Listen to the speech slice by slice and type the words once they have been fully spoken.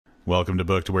Welcome to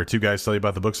Booked, where two guys tell you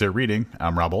about the books they're reading.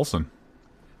 I'm Rob Olson.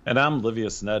 And I'm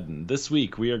Livius Nedden. This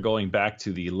week we are going back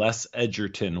to the Les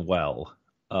Edgerton well,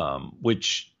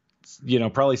 which,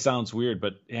 probably sounds weird,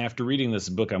 but after reading this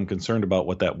book, I'm concerned about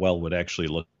what that well would actually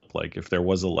look like if there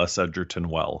was a Les Edgerton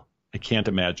well. I can't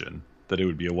imagine that it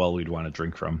would be a well we'd want to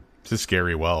drink from. It's a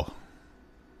scary well.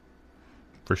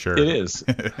 For sure. It is.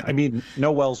 I mean,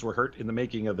 no wells were hurt in the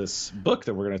making of this book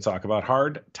that we're going to talk about,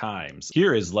 Hard Times.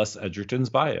 Here is Les Edgerton's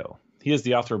bio. He is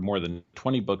the author of more than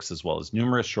 20 books as well as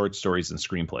numerous short stories and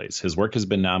screenplays. His work has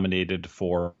been nominated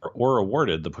for or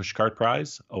awarded the Pushcart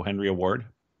Prize, O. Henry Award,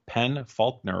 Penn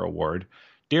Faulkner Award,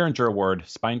 Derringer Award,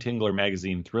 Spine Tingler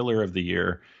Magazine Thriller of the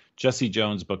Year, Jesse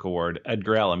Jones Book Award,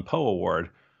 Edgar Allan Poe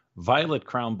Award, Violet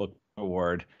Crown Book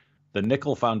Award, the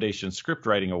Nickel Foundation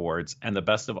Scriptwriting Awards, and the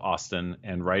Best of Austin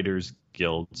and Writers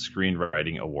Guild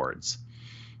Screenwriting Awards.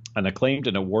 An acclaimed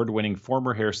and award-winning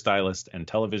former hairstylist and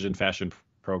television fashion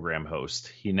program host,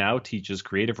 he now teaches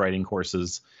creative writing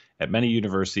courses at many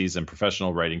universities and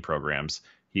professional writing programs.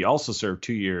 He also served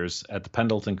 2 years at the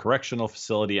Pendleton Correctional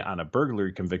Facility on a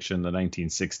burglary conviction in the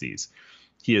 1960s.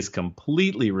 He is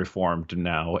completely reformed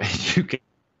now, and you can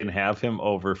have him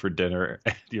over for dinner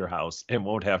at your house and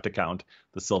won't have to count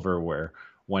the silverware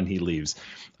when he leaves.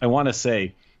 I want to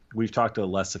say we've talked to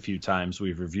Les a few times.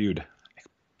 We've reviewed,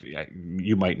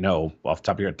 you might know off the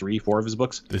top of your head, 3, 4 of his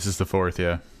books. This is the 4th,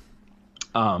 yeah.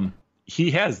 He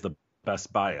has the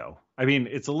best bio. I mean,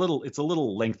 it's a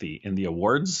little lengthy in the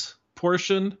awards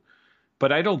portion,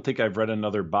 but I don't think I've read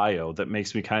another bio that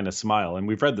makes me kind of smile. And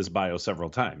we've read this bio several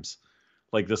times,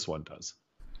 like this one does.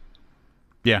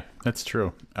 Yeah, that's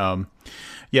true.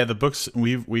 The books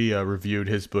we reviewed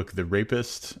his book, The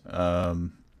Rapist,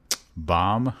 Bomb,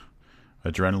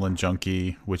 Adrenaline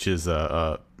Junkie, which is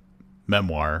a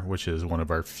memoir, which is one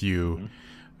of our few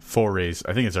forays.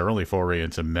 I think it's our only foray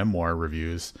into memoir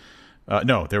reviews.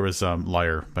 No, there was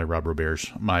Liar by Rob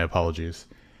Roberge. My apologies.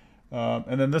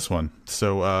 And then this one.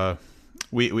 So and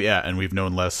we've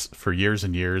known Les for years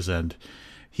and years, and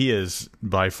he is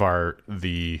by far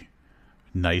the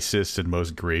nicest and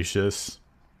most gracious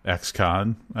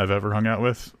ex-con I've ever hung out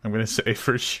with. I'm going to say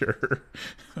for sure.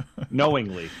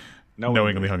 Knowingly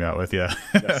hung out with, yeah.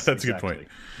 Yes, that's a good point.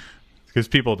 Because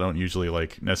people don't usually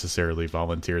necessarily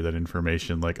volunteer that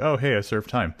information, like, oh, hey, I served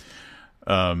time.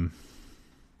 But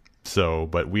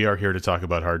we are here to talk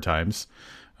about Hard Times,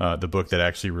 the book that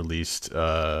actually released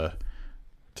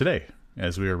today,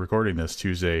 as we are recording this,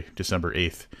 Tuesday, December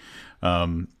 8th.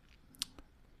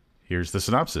 Here's the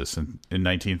synopsis. In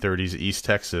 1930s East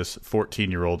Texas,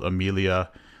 14-year-old Amelia,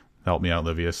 help me out,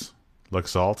 Livius,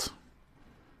 LaSault?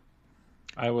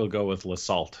 I will go with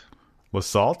LaSault.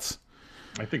 LaSault?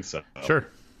 I think so. Sure.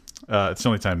 It's the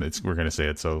only time we're going to say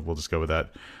it, so we'll just go with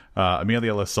that.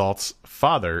 Amelia LaSalt's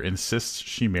father insists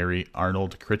she marry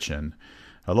Arnold Critchen,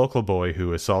 a local boy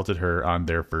who assaulted her on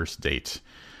their first date.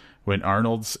 When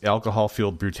Arnold's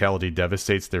alcohol-fueled brutality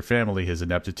devastates their family, his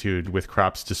ineptitude with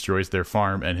crops destroys their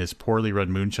farm, and his poorly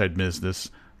run moonshine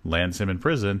business lands him in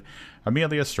prison,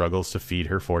 Amelia struggles to feed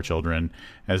her 4 children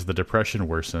as the depression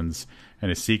worsens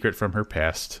and a secret from her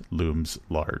past looms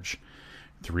large.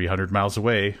 300 miles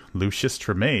away, Lucius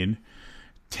Tremaine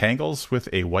tangles with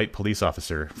a white police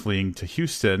officer. Fleeing to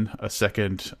Houston, a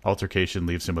second altercation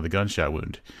leaves him with a gunshot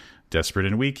wound. Desperate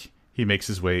and weak, he makes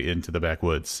his way into the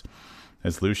backwoods.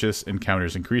 As Lucius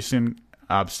encounters increasing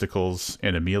obstacles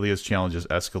and Amelia's challenges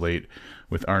escalate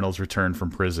with Arnold's return from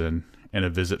prison and a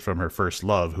visit from her first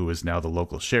love, who is now the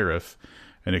local sheriff,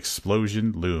 an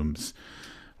explosion looms.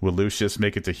 Will Lucius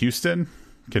make it to Houston?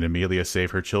 Can Amelia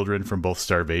save her children from both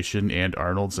starvation and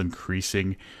Arnold's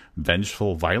increasing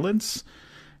vengeful violence?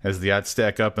 As the odds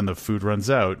stack up and the food runs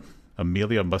out,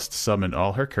 Amelia must summon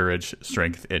all her courage,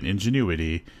 strength, and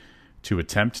ingenuity to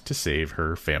attempt to save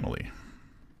her family.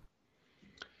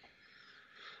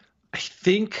 I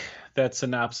think that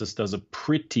synopsis does a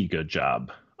pretty good job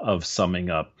of summing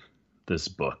up this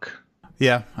book.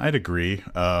 Yeah, I'd agree.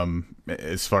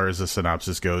 As far as the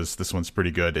synopsis goes, this one's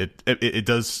pretty good. It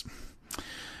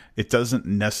doesn't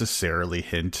necessarily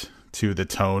hint to the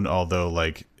tone, although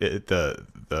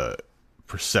the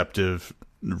perceptive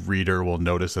reader will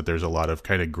notice that there's a lot of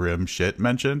kind of grim shit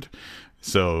mentioned.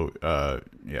 So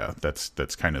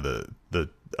that's kind of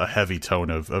a heavy tone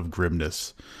of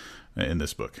grimness in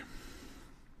this book.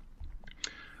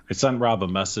 I sent Rob a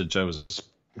message. I was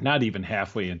not even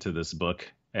halfway into this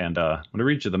book, and I'm going to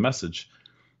read you the message.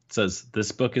 It says,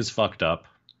 "This book is fucked up.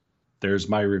 There's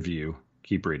my review.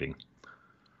 Keep reading."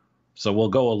 So we'll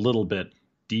go a little bit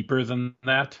deeper than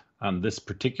that on this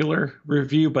particular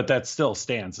review, but that still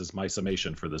stands as my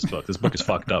summation for this book. This book is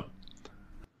fucked up.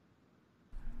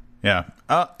 Yeah.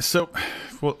 So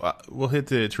we'll hit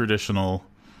the traditional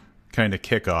kind of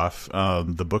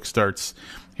kickoff. The book starts.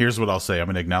 Here's what I'll say. I'm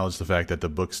going to acknowledge the fact that the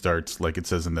book starts, like it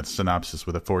says in the synopsis,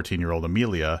 with a 14-year-old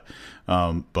Amelia,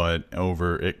 but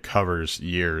it covers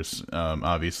years.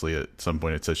 Obviously, at some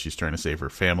point, it says she's trying to save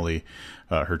her family,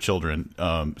 her children.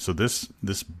 So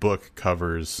this book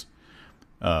covers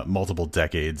multiple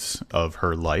decades of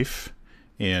her life.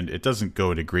 And it doesn't go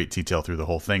into great detail through the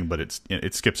whole thing, but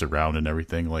it skips around and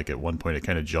everything. Like at one point, it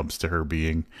kind of jumps to her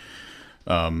being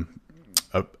a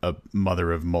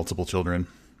mother of multiple children.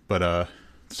 But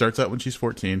starts out when she's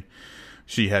 14.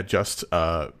 She had just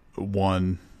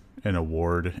won an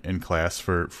award in class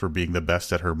for being the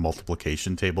best at her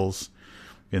multiplication tables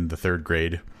in the 3rd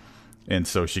grade. And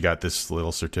so she got this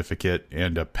little certificate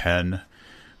and a pen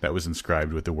that was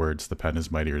inscribed with the words, "The pen is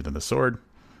mightier than the sword."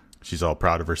 She's all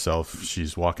proud of herself.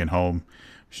 She's walking home.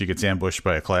 She gets ambushed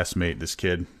by a classmate, this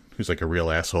kid who's like a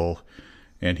real asshole,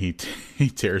 and he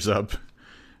tears up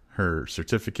her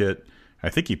certificate. I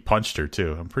think he punched her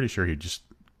too. I'm pretty sure he just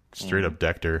straight up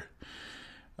decked her.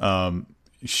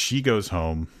 She goes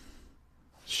home,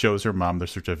 shows her mom the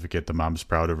certificate. The mom's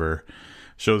proud of her.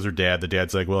 Shows her dad. The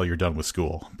dad's like, "Well, you're done with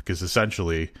school," because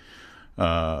essentially,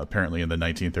 apparently in the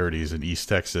 1930s in East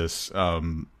Texas,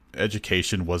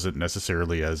 education wasn't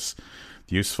necessarily as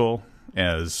useful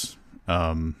as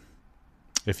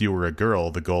if you were a girl.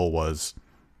 The goal was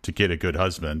to get a good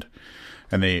husband,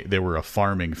 and they were a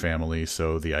farming family,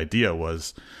 so the idea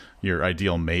was your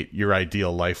ideal mate, your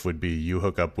ideal life would be you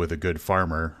hook up with a good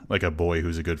farmer, like a boy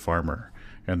who's a good farmer,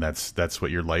 and that's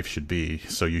what your life should be.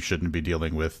 So you shouldn't be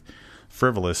dealing with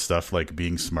frivolous stuff like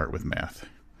being smart with math.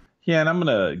 Yeah, and I'm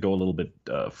going to go a little bit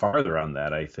farther on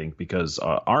that, I think, because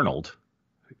Arnold,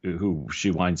 who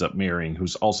she winds up marrying,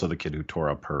 who's also the kid who tore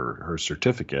up her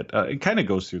certificate, it kind of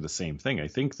goes through the same thing. I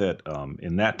think that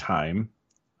in that time,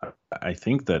 I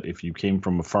think that if you came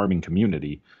from a farming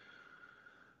community,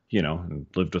 and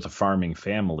lived with a farming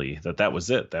family, that was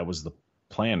it. That was the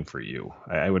plan for you.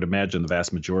 I would imagine the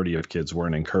vast majority of kids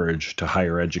weren't encouraged to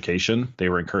higher education. They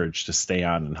were encouraged to stay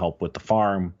on and help with the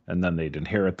farm, and then they'd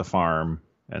inherit the farm,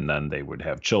 and then they would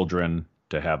have children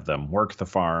to have them work the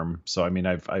farm. So, I mean,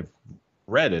 I've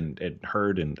read and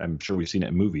heard, and I'm sure we've seen it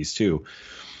in movies too,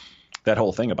 that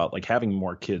whole thing about like having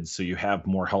more kids so you have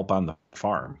more help on the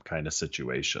farm kind of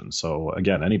situation. So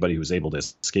again, anybody who's able to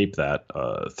escape that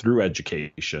through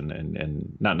education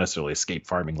and not necessarily escape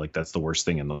farming like that's the worst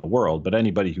thing in the world, but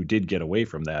anybody who did get away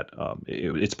from that,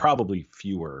 it's probably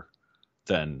fewer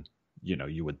than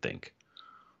you would think.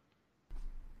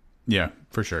 Yeah,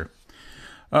 for sure.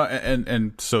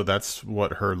 And so that's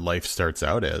what her life starts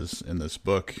out as in this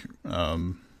book.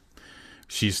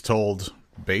 She's told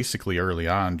basically early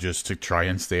on just to try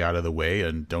and stay out of the way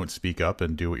and don't speak up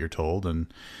and do what you're told.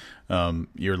 And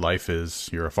your life is,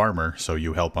 you're a farmer, so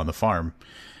you help on the farm.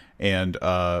 And,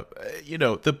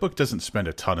 the book doesn't spend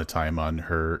a ton of time on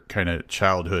her kind of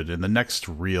childhood. And the next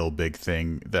real big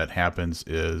thing that happens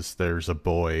is there's a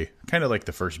boy, kind of like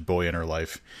the first boy in her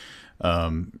life,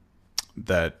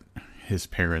 that his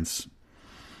parents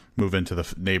move into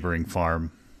the neighboring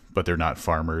farm, but they're not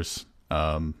farmers.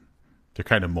 They're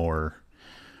kind of more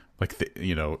like,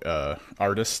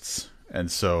 artists. And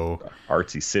so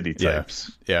artsy city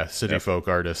types. Yeah. City folk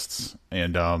artists.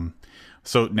 And,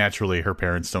 so naturally her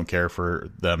parents don't care for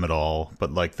them at all,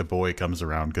 but like the boy comes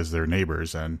around because they're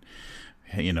neighbors and,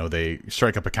 they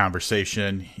strike up a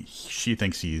conversation. She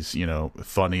thinks he's,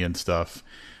 funny and stuff.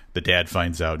 The dad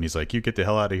finds out and he's like, "You get the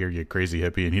hell out of here, you crazy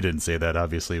hippie." And he didn't say that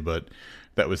obviously, but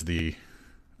that was the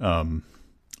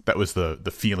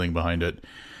feeling behind it.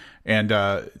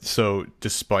 And so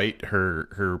despite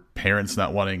her parents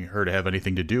not wanting her to have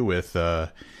anything to do with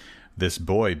this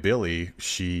boy, Billy,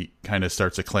 she kind of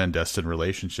starts a clandestine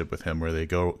relationship with him where they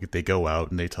go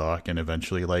out and they talk and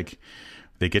eventually like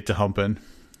they get to humping.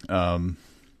 So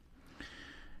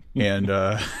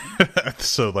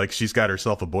like she's got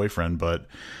herself a boyfriend, but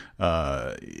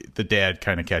the dad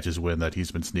kind of catches wind that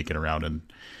he's been sneaking around and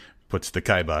puts the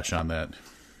kibosh on that.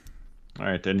 All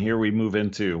right, and here we move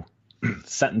into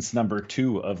sentence number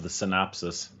 2 of the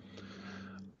synopsis.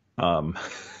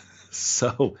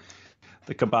 So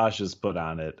the kibosh is put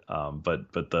on it,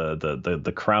 but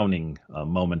the crowning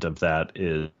moment of that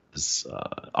is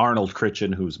Arnold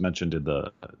Critchin, who's mentioned in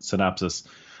the synopsis,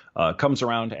 comes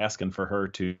around asking for her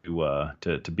to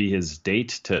be his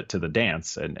date to the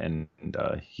dance, and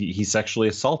he sexually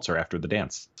assaults her after the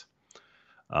dance.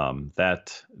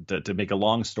 To make a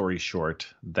long story short,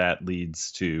 that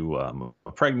leads to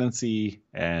a pregnancy,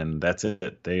 and that's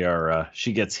it. They are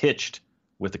she gets hitched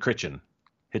with the Critchin,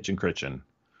 Hitchin Critchin.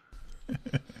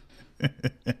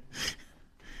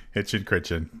 Hitchin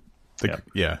Critchin. Yep.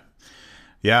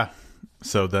 Yeah.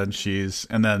 So then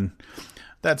and then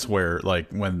that's where,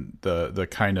 like, when the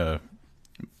kind of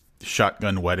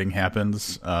shotgun wedding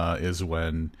happens, is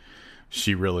when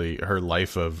she really, her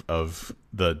life of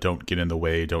the don't get in the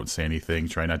way, don't say anything,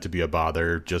 try not to be a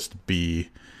bother, just be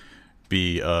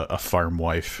a farm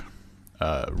wife,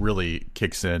 really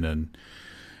kicks in, and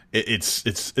it's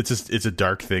a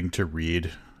dark thing to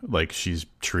read. Like, she's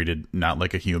treated not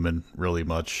like a human really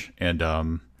much, and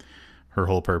her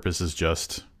whole purpose is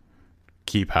just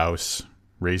keep house,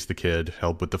 raise the kid,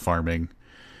 help with the farming,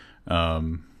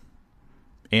 and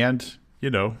you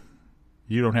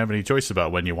don't have any choice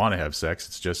about when you want to have sex.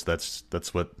 It's just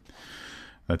that's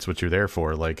what you're there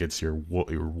for. Like, it's your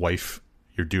wife,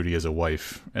 your duty as a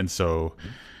wife, and so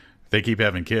they keep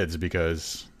having kids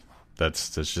because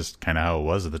that's just kind of how it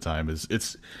was at the time.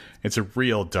 It's a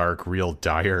real dark, real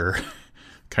dire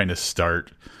kind of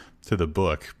start to the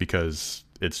book, because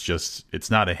it's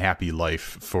not a happy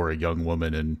life for a young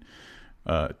woman in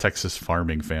Texas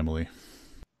farming family.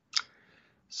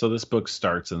 So this book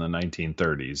starts in the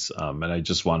 1930s, and I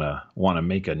just want to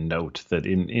make a note that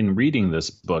in reading this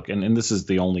book, and this is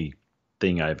the only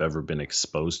thing I've ever been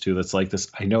exposed to that's like this.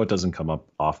 I know it doesn't come up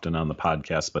often on the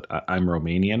podcast, but I'm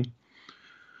Romanian,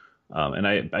 and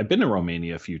I've been to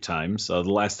Romania a few times. The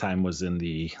last time was in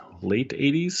the late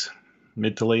 80s,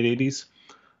 mid to late 80s,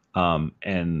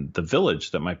 and the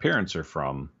village that my parents are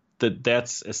from,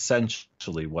 that's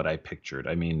essentially what I pictured.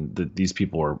 I mean, these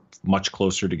people are much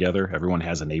closer together. Everyone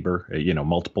has a neighbor,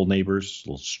 multiple neighbors, a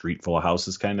little street full of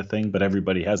houses kind of thing, but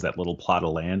everybody has that little plot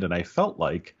of land. And I felt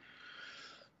like,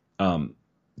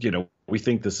 we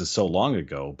think this is so long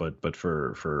ago, but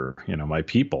for my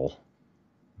people,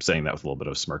 I'm saying that with a little bit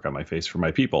of a smirk on my face, for my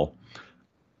people,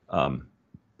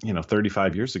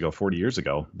 35 years ago, 40 years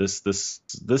ago, this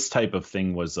type of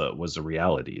thing was a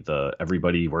reality.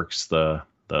 Everybody works the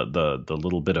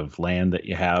little bit of land that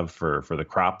you have for the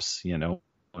crops, and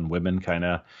women kind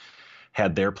of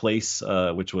had their place,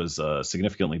 which was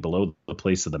significantly below the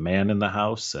place of the man in the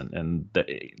house. And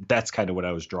that's kind of what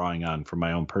I was drawing on from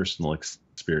my own personal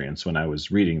experience when I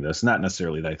was reading this. Not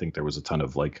necessarily that I think there was a ton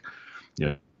of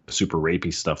super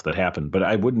rapey stuff that happened, but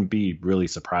I wouldn't be really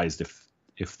surprised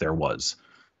if there was.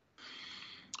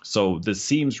 So this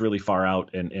seems really far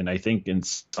out, and I think in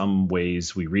some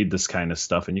ways we read this kind of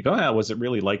stuff and you go, was it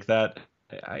really like that?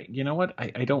 You know what?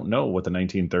 I don't know what the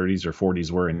 1930s or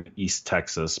 40s were in East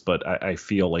Texas, but I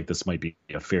feel like this might be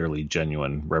a fairly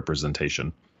genuine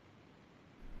representation.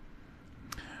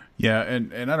 Yeah,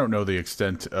 and I don't know the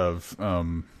extent of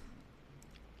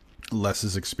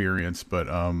Les's experience, but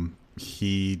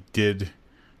he did.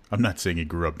 I'm not saying he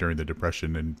grew up during the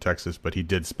Depression in Texas, but he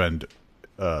did spend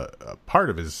a part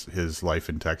of his life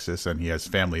in Texas, and he has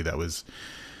family that was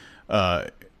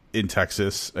in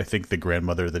Texas. I think the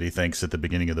grandmother that he thanks at the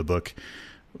beginning of the book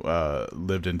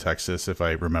lived in Texas, if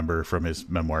I remember from his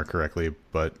memoir correctly,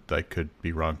 but I could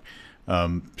be wrong.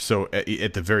 So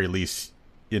at the very least,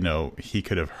 he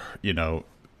could have,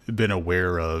 been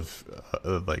aware of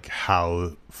like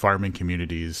how farming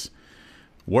communities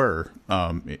were,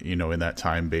 in that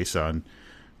time, based on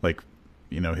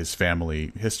his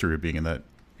family history of being in that,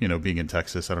 being in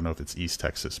Texas. I don't know if it's East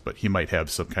Texas, but he might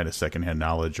have some kind of secondhand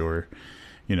knowledge or,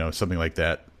 something like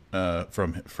that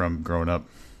from growing up.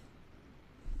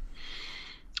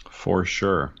 For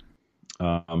sure.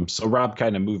 So Rob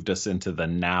kind of moved us into the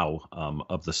now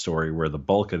of the story, where the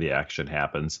bulk of the action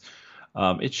happens.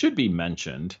 It should be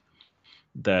mentioned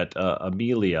that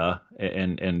Amelia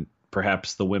and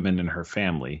perhaps the women in her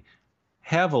family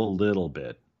have a little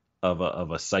bit of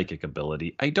a psychic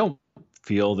ability. I don't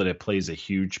feel that it plays a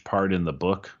huge part in the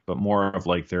book, but more of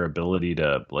like their ability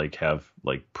to have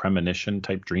premonition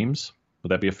type dreams.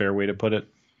 Would that be a fair way to put it?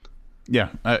 Yeah.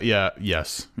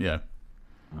 Yes. Yeah.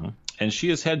 And she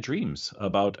has had dreams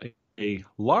about a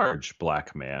large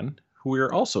black man who we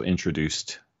are also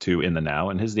introduced to in the now,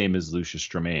 and his name is Lucius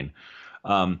Tremaine.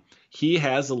 He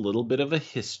has a little bit of a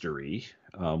history,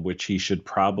 which he should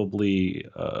probably,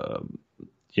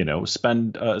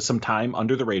 spend some time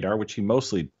under the radar, which he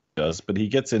mostly does. But he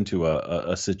gets into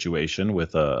a situation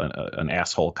with an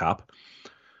asshole cop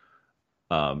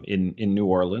in New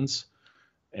Orleans.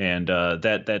 And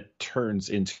that turns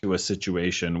into a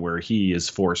situation where he is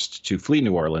forced to flee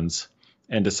New Orleans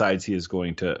and decides he is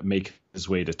going to make his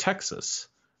way to Texas,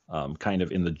 kind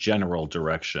of in the general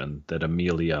direction that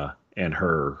Amelia and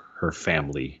her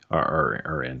family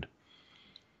are in.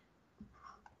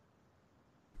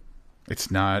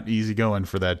 It's not easy going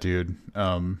for that dude.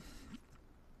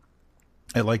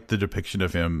 I like the depiction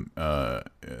of him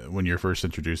when you're first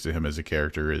introduced to him as a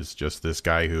character, is just this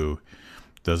guy who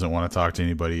doesn't want to talk to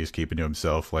anybody. He's keeping to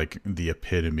himself, like the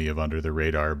epitome of under the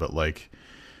radar. But like,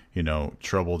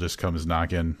 trouble just comes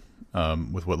knocking,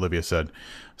 with what Livia said.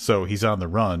 So he's on the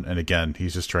run. And again,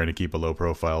 he's just trying to keep a low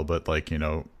profile. But like,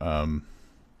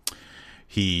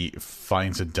 he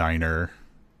finds a diner,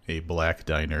 a black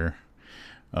diner.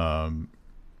 And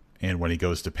when he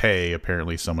goes to pay,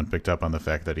 apparently someone picked up on the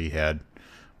fact that he had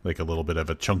like a little bit of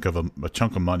a chunk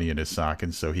of money in his sock.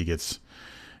 And so he gets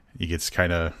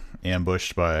kind of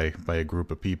ambushed by a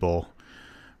group of people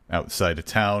outside of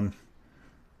town.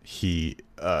 He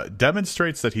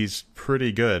demonstrates that he's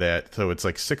pretty good at, so it's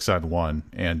like 6-on-1,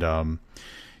 and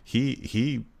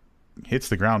he hits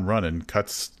the ground running,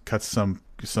 cuts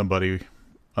somebody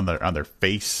on their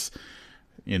face,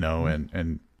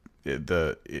 and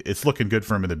it's looking good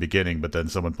for him in the beginning, but then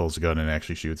someone pulls a gun and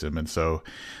actually shoots him, and so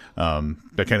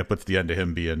that kind of puts the end to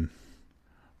him being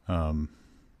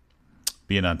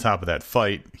on top of that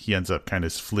fight. He ends up kind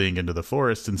of fleeing into the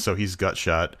forest, and so he's gut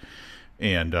shot,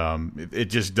 and it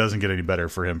just doesn't get any better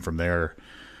for him from there.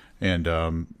 And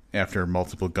after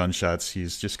multiple gunshots,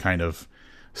 he's just kind of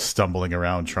stumbling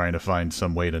around trying to find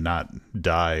some way to not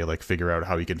die, like figure out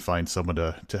how he can find someone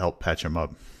to help patch him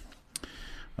up.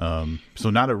 So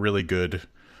not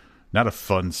a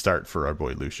fun start for our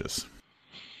boy Lucius.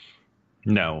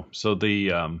 No. So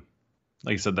the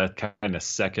like I said, that kind of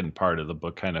second part of the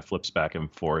book kind of flips back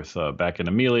and forth, back in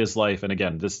Amelia's life. And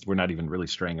again, we're not even really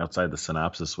straying outside the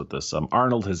synopsis with this.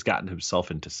 Arnold has gotten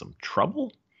himself into some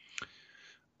trouble.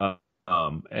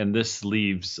 And this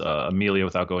leaves Amelia,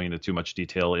 without going into too much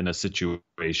detail, in a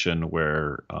situation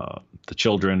where the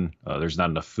children, there's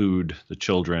not enough food. The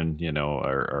children,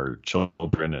 are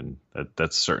children, and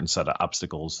that's a certain set of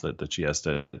obstacles that she has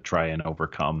to try and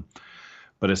overcome.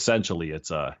 But essentially,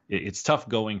 it's tough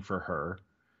going for her,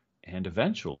 and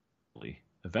eventually,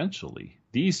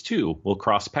 these two will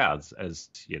cross paths, as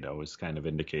is kind of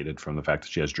indicated from the fact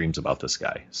that she has dreams about this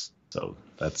guy. So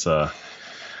that's I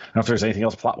don't know if there's anything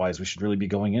else plot-wise we should really be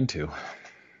going into.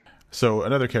 So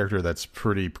another character that's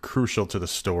pretty crucial to the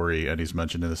story, and he's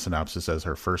mentioned in the synopsis as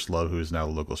her first love, who is now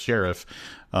the local sheriff.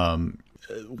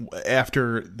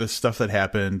 After the stuff that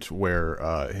happened,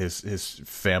 where his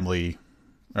family.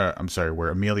 Where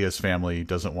Amelia's family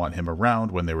doesn't want him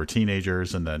around when they were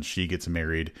teenagers, and then she gets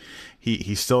married.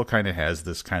 He still kind of has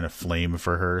this kind of flame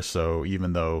for her. So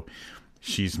even though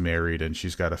she's married and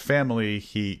she's got a family,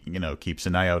 he keeps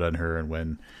an eye out on her. And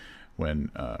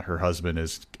when her husband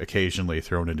is occasionally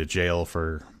thrown into jail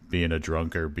for being a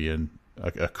drunk or being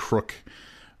a crook,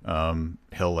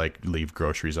 he'll like leave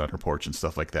groceries on her porch and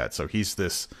stuff like that. So he's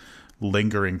this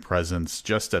lingering presence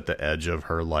just at the edge of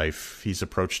her life. He's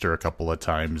approached her a couple of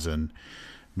times and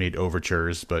made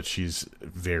overtures, but she's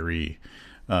very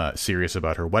serious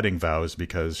about her wedding vows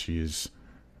because she's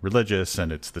religious,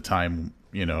 and it's the time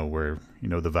where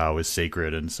the vow is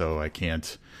sacred. And so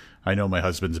I know my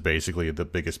husband's basically the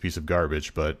biggest piece of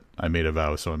garbage, but I made a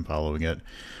vow, so I'm following it.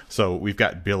 So we've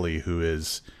got Billy, who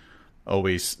is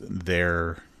always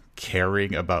there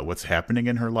caring about what's happening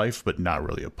in her life, but not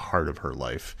really a part of her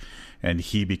life. And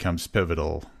he becomes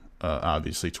pivotal,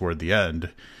 obviously, toward the end,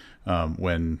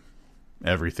 when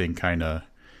everything kind of,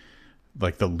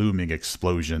 like the looming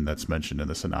explosion that's mentioned in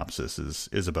the synopsis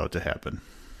is about to happen.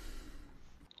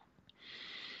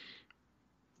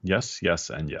 Yes,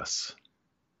 and yes.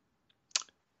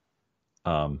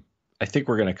 I think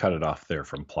we're going to cut it off there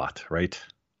from plot, right?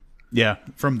 Yeah,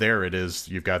 from there it is.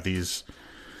 You've got these...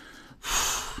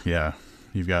 Yeah,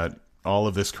 you've got all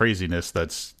of this craziness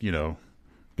that's,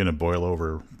 going to boil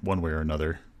over one way or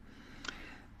another.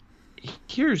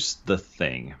 Here's the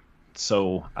thing.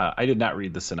 So I did not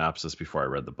read the synopsis before I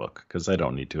read the book, because I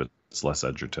don't need to. It's Les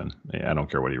Edgerton. I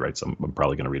don't care what he writes. I'm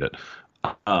probably going to read it.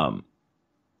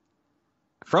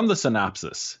 From the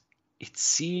synopsis, it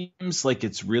seems like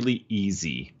it's really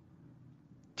easy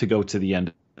to go to the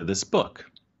end of this book.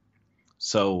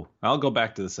 So I'll go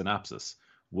back to the synopsis.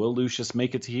 Will Lucius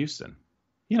make it to Houston?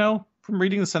 From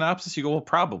reading the synopsis, you go, well,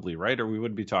 probably, right? Or we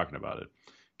wouldn't be talking about it.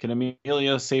 Can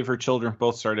Amelia save her children from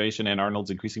both starvation and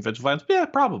Arnold's increasing physical violence? Yeah,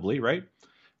 probably, right?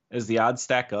 As the odds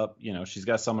stack up, she's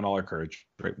got to summon all her courage,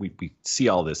 right? We see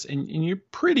all this, and you're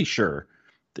pretty sure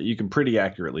that you can pretty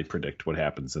accurately predict what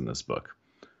happens in this book.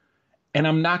 And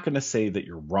I'm not going to say that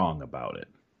you're wrong about it.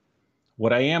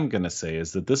 What I am going to say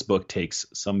is that this book takes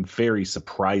some very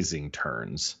surprising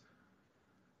turns,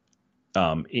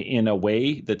 in a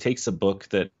way that takes a book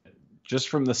that, just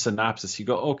from the synopsis, you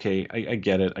go, okay, I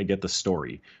get it. I get the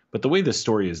story. But the way the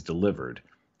story is delivered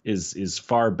is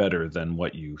far better than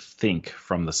what you think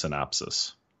from the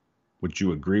synopsis. Would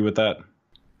you agree with that?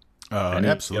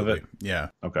 Absolutely. Yeah.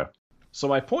 Okay. So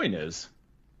my point is,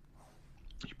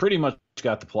 You pretty much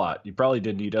got the plot. You probably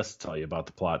didn't need us to tell you about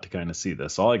the plot to kind of see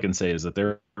this. All I can say is that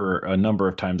there were a number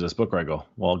of times in this book where I go,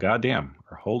 well, goddamn,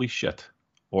 or holy shit,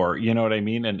 or you know what I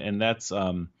mean? And that's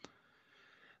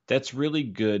really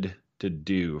good to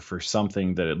do for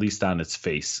something that, at least on its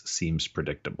face, seems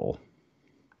predictable.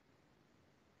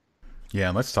 Yeah,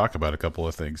 and let's talk about a couple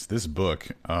of things. This book,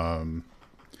 I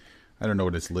don't know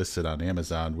what it's listed on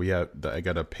Amazon. I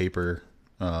got a paper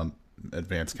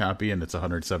advanced copy, and it's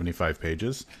 175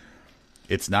 pages.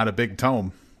 It's not a big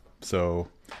tome, so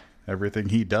everything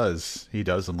he does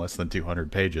in less than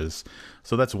 200 pages.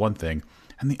 So that's one thing.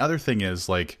 And the other thing is,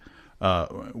 like,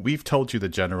 we've told you the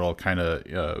general kind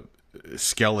of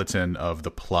skeleton of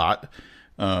the plot,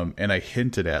 and I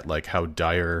hinted at like how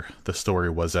dire the story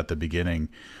was at the beginning.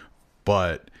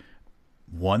 But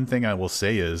one thing I will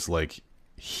say is, like,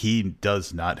 he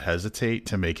does not hesitate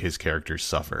to make his characters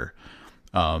suffer.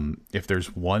 If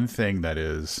there's one thing that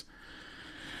is,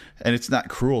 and it's not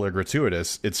cruel or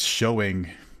gratuitous, it's showing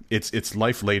it's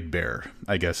life laid bare,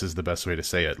 I guess is the best way to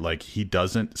say it. Like, he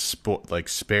doesn't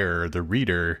spare the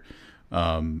reader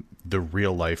the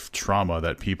real life trauma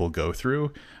that people go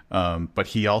through, but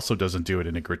he also doesn't do it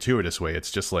in a gratuitous way.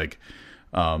 It's just like,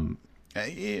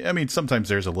 I mean, sometimes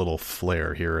there's a little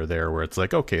flair here or there where it's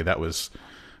like, okay, that was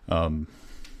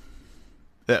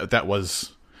that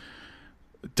was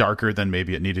darker than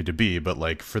maybe it needed to be, but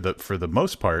like for the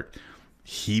most part,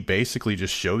 he basically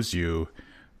just shows you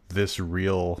this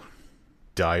real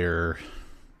dire,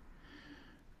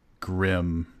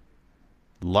 grim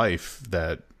life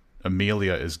that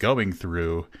Amelia is going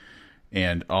through,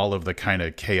 and all of the kind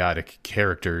of chaotic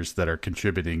characters that are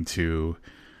contributing to,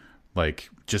 like,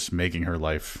 just making her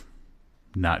life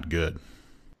not good.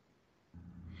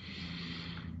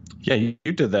 Yeah, you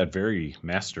did that very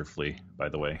masterfully, by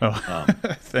the way. Oh,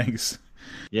 thanks.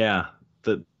 Yeah,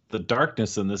 the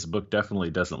darkness in this book definitely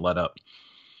doesn't let up,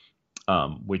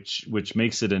 which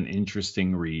makes it an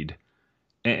interesting read.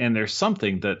 And there's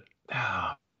something that,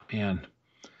 oh, man,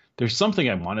 there's something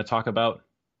I want to talk about,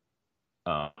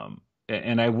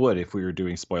 and I would if we were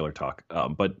doing spoiler talk.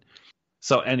 But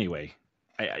so anyway,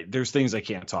 there's things I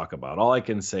can't talk about. All I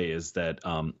can say is that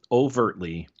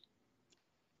overtly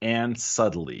and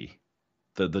subtly,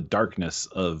 the darkness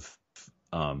of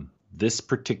this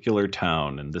particular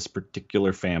town and this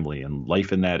particular family and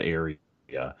life in that area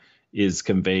is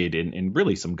conveyed in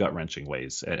really some gut-wrenching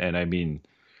ways. And I mean,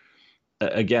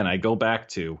 again, I go back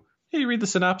to, hey, you read the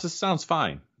synopsis, sounds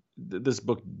fine. This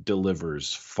book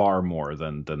delivers far more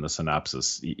than the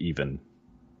synopsis even,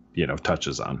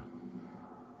 touches on.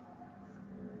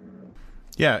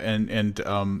 Yeah, and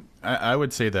I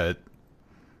would say that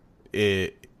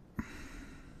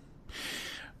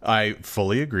I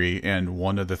fully agree, and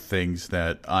one of the things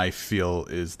that I feel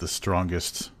is the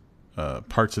strongest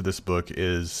parts of this book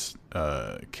is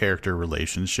character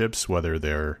relationships, whether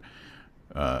they're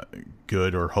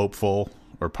good or hopeful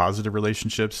or positive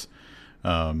relationships,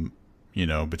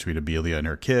 between Amelia and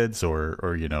her kids, or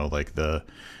like the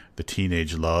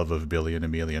teenage love of Billy and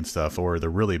Amelia and stuff, or the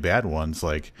really bad ones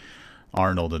like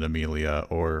Arnold and Amelia,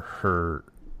 or her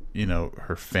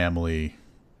family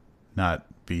not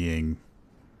being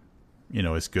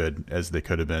as good as they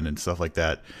could have been and stuff like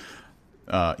that.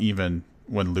 Even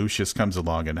when Lucius comes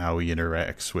along and how he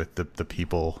interacts with the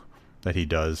people that he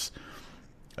does,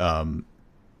 the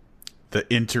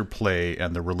interplay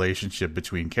and the relationship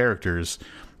between characters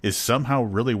is somehow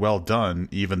really well done,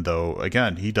 even though,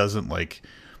 again, he doesn't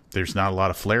there's not a lot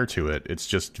of flair to it. It's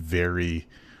just very,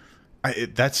 I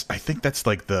think that's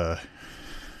like the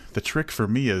trick for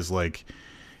me is, like,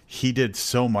 he did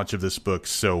so much of this book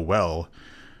so well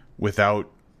without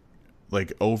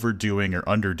like overdoing or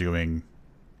underdoing.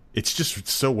 It's just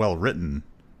so well written,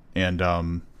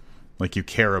 and like, you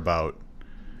care about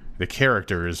the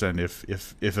characters, and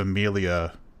if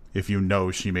Amelia, if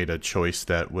she made a choice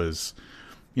that was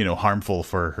harmful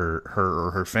for her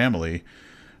or her family,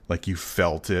 like, you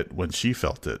felt it when she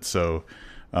felt it. So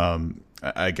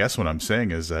I guess what I'm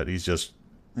saying is that he's just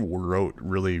wrote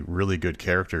really, really good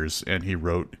characters, and he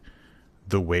wrote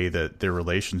the way that their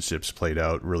relationships played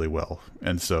out really well.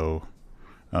 And so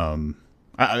I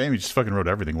mean, he just fucking wrote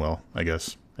everything well, I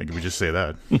guess. Like, we just say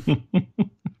that.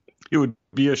 It would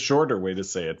be a shorter way to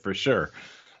say it, for sure.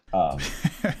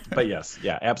 But yes,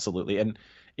 yeah, absolutely. And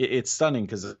it's stunning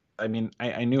because, I mean,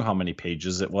 I knew how many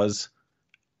pages it was.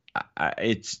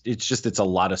 It's a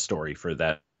lot of story for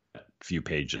that few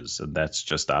pages, and that's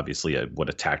just obviously what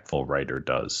a tactful writer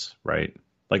does, right?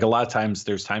 Like, a lot of times,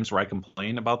 there's times where I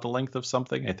complain about the length of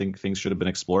something. I think things should have been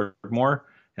explored more,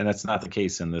 and that's not the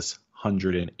case in this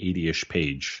 180-ish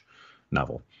page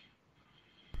novel.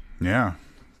 Yeah.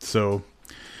 So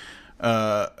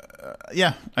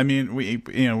Yeah, I mean,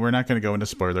 we're not going to go into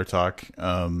spoiler talk.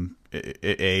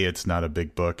 It's not a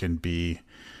big book, and B,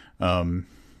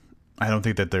 I don't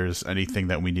think that there's anything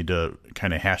that we need to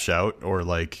kind of hash out or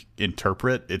like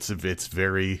interpret. It's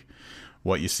very,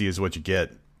 what you see is what you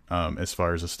get. As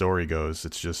far as a story goes,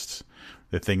 it's just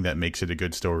the thing that makes it a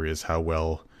good story is how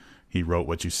well he wrote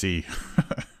what you see.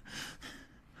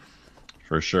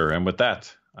 For sure. And with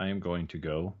that, I am going to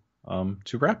go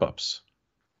to wrap ups.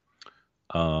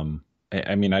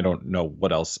 I mean, I don't know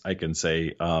what else I can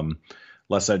say.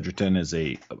 Les Edgerton is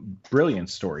a brilliant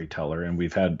storyteller, and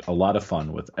we've had a lot of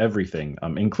fun with everything,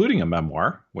 including a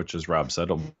memoir, which, as Rob said,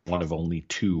 one of only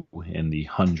 2 in the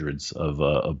hundreds of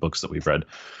books that we've read.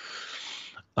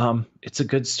 It's a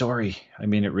good story. I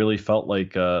mean, it really felt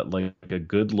like a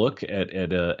good look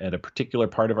at a particular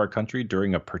part of our country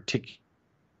during a particular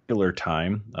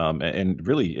time, and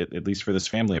really, at least for this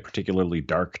family, a particularly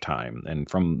dark time. And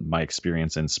from my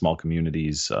experience in small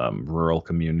communities, rural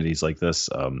communities like this,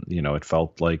 it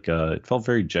felt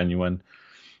very genuine,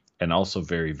 and also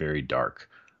very, very dark.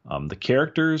 The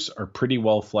characters are pretty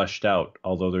well fleshed out,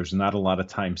 although there's not a lot of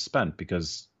time spent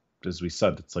because, as we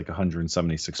said, it's like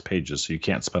 176 pages, so you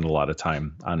can't spend a lot of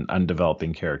time on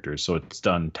developing characters. So it's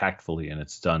done tactfully, and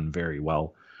it's done very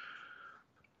well.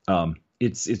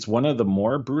 It's one of the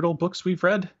more brutal books we've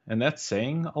read, and that's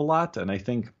saying a lot. And I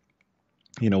think,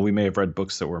 we may have read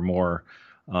books that were more,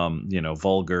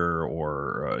 vulgar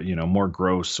or, more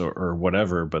gross or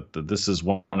whatever, but this is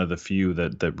one of the few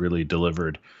that really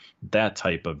delivered that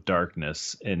type of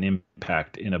darkness and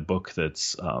impact in a book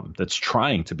that's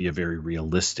trying to be a very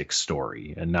realistic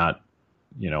story and not,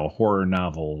 a horror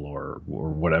novel or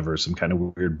whatever, some kind of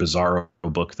weird bizarro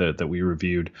book that we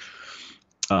reviewed.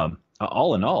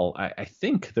 All in all, I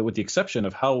think that with the exception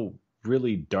of how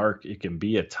really dark it can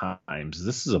be at times,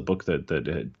 this is a book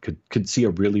that could see a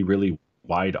really, really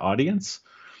wide audience.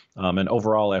 And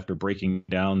overall, after breaking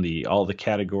down all the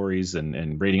categories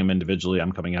and rating them individually,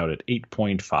 I'm coming out at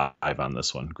 8.5 on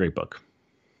this one. Great book.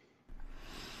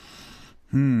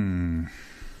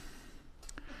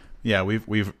 Yeah,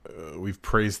 we've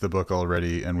praised the book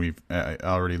already, and we've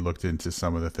already looked into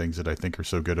some of the things that I think are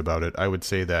so good about it. I would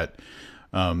say that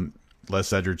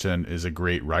Les Edgerton is a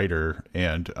great writer,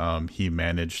 and he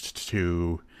managed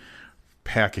to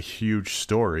pack a huge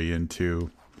story into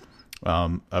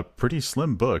a pretty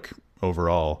slim book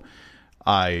overall.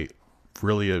 I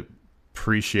really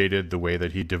appreciated the way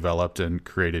that he developed and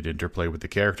created interplay with the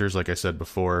characters. Like I said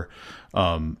before,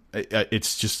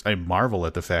 it's just, I marvel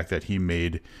at the fact that he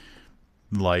made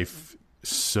life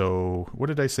so, what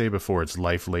did I say before? It's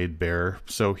life laid bare.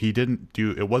 So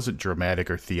it wasn't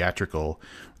dramatic or theatrical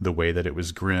the way that it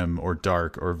was grim or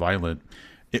dark or violent.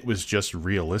 It was just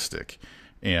realistic.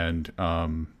 And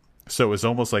so it was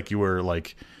almost like you were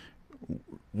like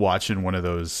watching one of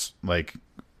those like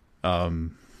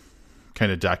kind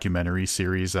of documentary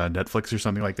series on Netflix or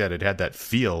something like that. It had that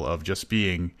feel of just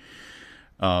being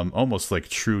almost like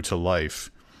true to life.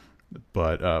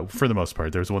 But for the most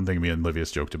part, there's one thing me and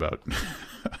Livius joked about.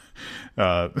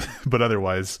 But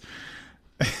otherwise,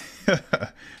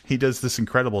 he does this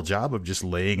incredible job of just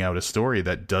laying out a story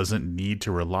that doesn't need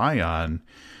to rely on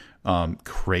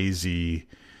crazy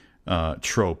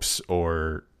tropes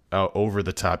or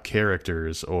over-the-top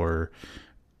characters or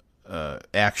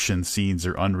action scenes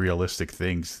or unrealistic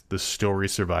things. The story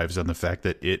survives on the fact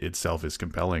that it itself is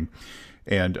compelling.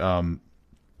 And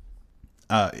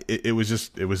it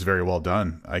was very well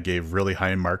done. I gave really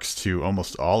high marks to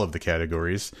almost all of the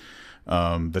categories.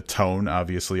 The tone,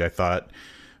 obviously, I thought,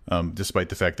 despite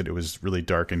the fact that it was really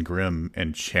dark and grim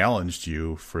and challenged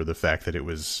you for the fact that it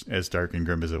was as dark and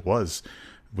grim as it was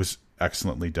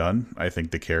excellently done. I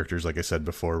think the characters, like I said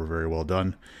before, were very well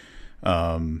done.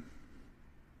 And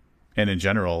in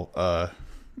general,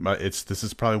 this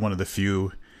is probably one of the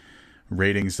few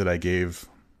ratings that I gave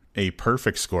a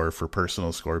perfect score for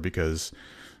personal score, because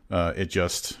it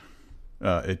just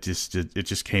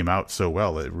came out so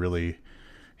well. It really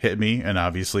hit me, and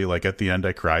obviously, like at the end,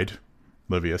 I cried,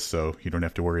 Livius. So you don't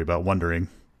have to worry about wondering.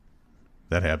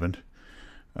 That happened.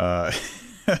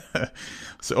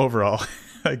 So overall,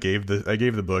 I gave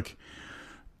the book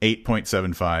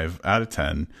 8.75 out of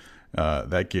 10.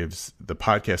 That gives the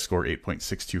podcast score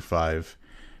 8.625,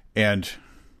 and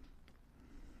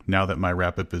now that my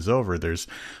wrap up is over,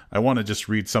 I want to just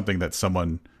read something that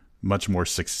someone much more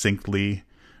succinctly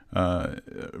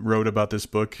wrote about this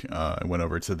book. I went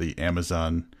over to the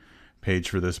Amazon page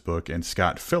for this book, and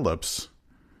Scott Phillips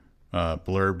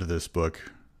blurbed this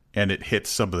book, and it hits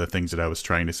some of the things that I was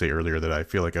trying to say earlier that I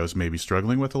feel like I was maybe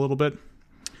struggling with a little bit.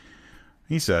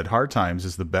 He said, "Hard Times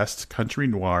is the best country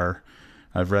noir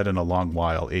I've read in a long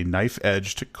while. A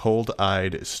knife-edged,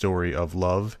 cold-eyed story of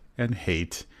love and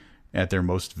hate at their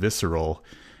most visceral.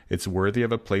 It's worthy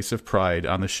of a place of pride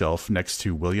on the shelf next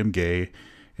to William Gay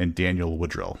and Daniel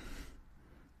Woodrell.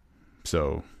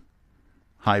 So,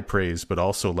 high praise, but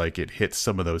also like it hits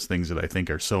some of those things that I think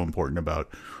are so important about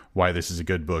why this is a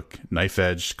good book.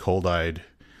 Knife-edged, cold-eyed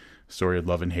story of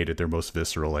love and hate at their most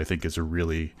visceral, I think is a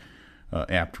really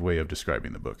apt way of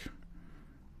describing the book.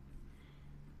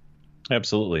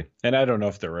 Absolutely. And I don't know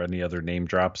if there were any other name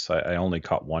drops. I only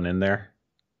caught one in there.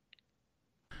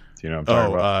 Do you know what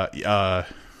I'm talking about?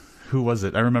 Who was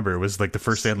it? I remember it was like the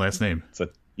first and last name. It's a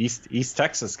East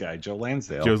Texas guy, Joe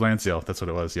Lansdale. Joe Lansdale, that's what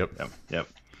it was. Yep.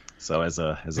 So as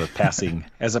a passing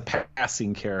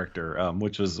character,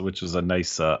 which was a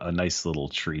nice little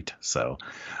treat. So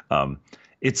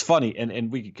it's funny,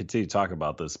 and we could continue to talk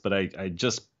about this, but I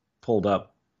just pulled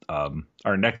up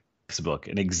our next book,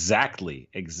 and exactly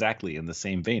in the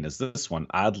same vein as this one,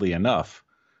 oddly enough,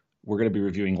 we're going to be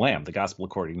reviewing Lamb, the Gospel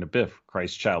According to Biff,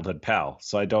 Christ's childhood pal.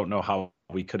 So I don't know how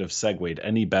we could have segued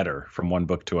any better from one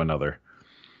book to another.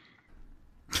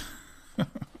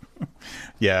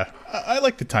 Yeah, I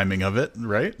like the timing of it,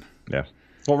 right? Yeah.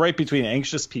 Well, right between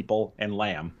Anxious People and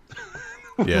Lamb,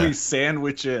 yeah. we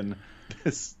sandwich in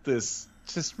this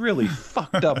just really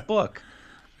fucked up book.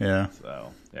 Yeah.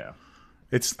 So yeah,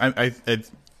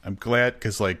 I'm glad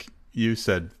because like you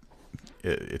said,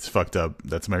 it's fucked up.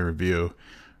 That's my review.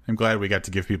 I'm glad we got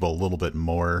to give people a little bit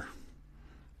more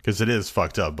because it is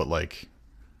fucked up, but like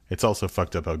it's also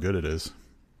fucked up how good it is.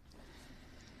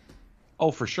 Oh,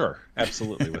 for sure.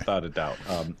 Absolutely. Without a doubt.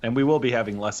 And we will be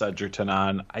having Les Edgerton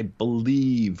on, I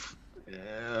believe,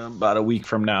 about a week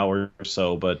from now or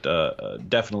so, but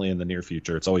definitely in the near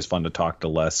future. It's always fun to talk to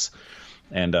Les.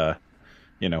 And,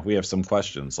 we have some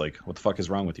questions like, what the fuck is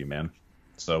wrong with you, man?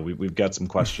 So we've got some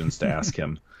questions to ask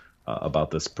him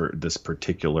about this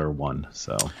particular one.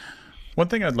 So one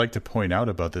thing I'd like to point out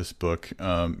about this book,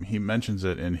 he mentions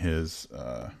it in his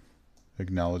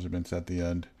acknowledgments at the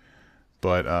end.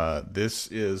 But this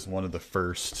is one of the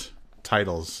first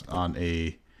titles on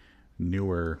a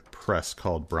newer press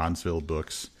called Bronzeville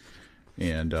Books.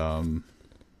 And one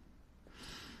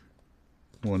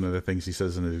of the things he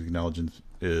says in his acknowledgments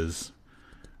is,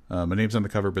 my name's on the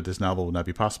cover, but this novel would not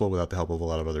be possible without the help of a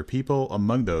lot of other people.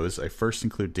 Among those, I first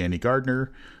include Danny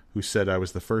Gardner, who said I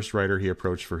was the first writer he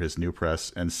approached for his new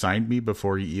press and signed me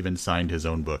before he even signed his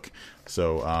own book.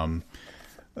 So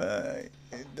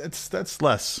that's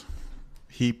less.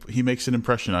 He makes an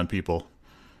impression on people.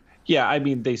 Yeah, I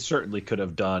mean, they certainly could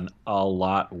have done a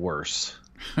lot worse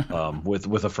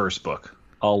with a first book.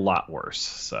 A lot worse.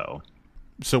 So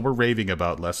we're raving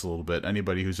about Les a little bit.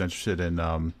 Anybody who's interested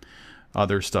in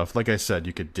other stuff, like I said,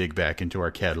 you could dig back into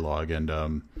our catalog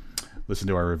and listen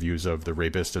to our reviews of The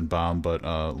Rapist and Bomb. But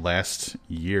last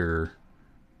year,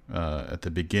 at the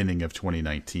beginning of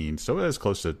 2019, so it was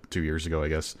close to 2 years ago, I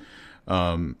guess,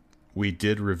 we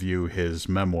did review his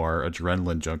memoir,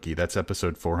 Adrenaline Junkie. That's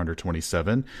episode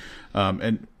 427.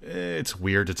 And it's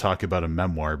weird to talk about a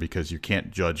memoir because you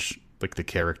can't judge like the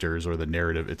characters or the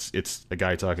narrative. It's a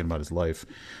guy talking about his life.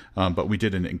 But we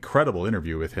did an incredible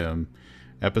interview with him,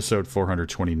 episode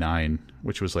 429,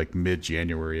 which was like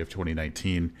mid-January of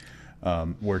 2019,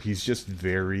 where he's just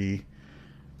very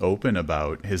open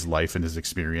about his life and his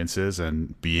experiences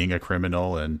and being a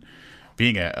criminal and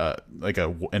being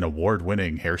an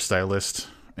award-winning hairstylist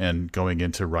and going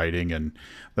into writing. And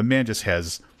the man just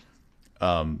has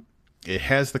it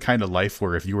has the kind of life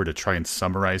where if you were to try and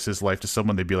summarize his life to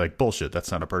someone, they'd be like, bullshit,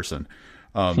 that's not a person.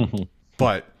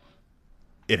 But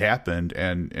it happened,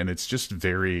 and it's just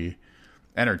very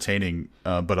entertaining,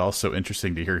 but also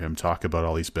interesting to hear him talk about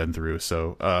all he's been through.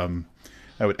 So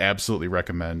I would absolutely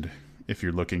recommend, if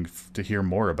you're looking to hear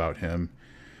more about him,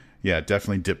 yeah,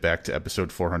 definitely dip back to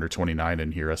episode 429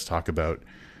 and hear us talk about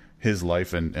his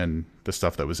life and the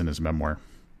stuff that was in his memoir.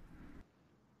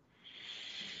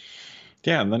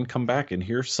 Yeah, and then come back and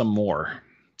hear some more,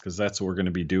 because that's what we're going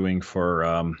to be doing for,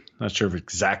 not sure if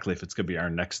it's going to be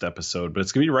our next episode, but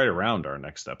it's going to be right around our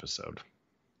next episode.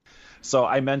 So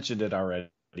I mentioned it already.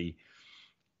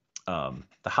 The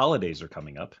holidays are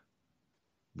coming up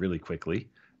really quickly,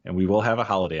 and we will have a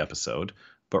holiday episode.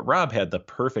 But Rob had the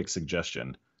perfect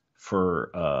suggestion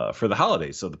for the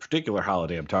holidays. So the particular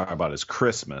holiday I'm talking about is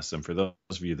Christmas. And for those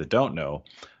of you that don't know,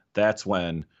 that's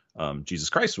when Jesus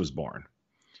Christ was born.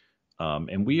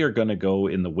 And we are going to go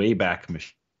in the Wayback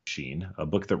Machine, a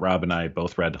book that Rob and I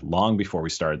both read long before we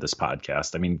started this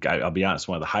podcast. I mean, I'll be honest,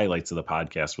 one of the highlights of the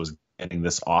podcast was getting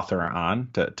this author on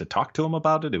to talk to him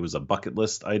about it. It was a bucket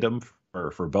list item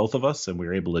for both of us, and we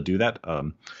were able to do that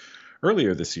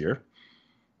earlier this year.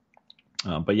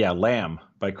 But yeah, Lamb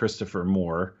by Christopher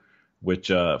Moore, which,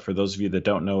 for those of you that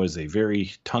don't know, is a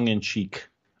very tongue-in-cheek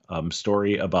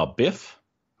story about Biff,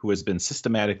 who has been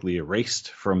systematically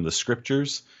erased from the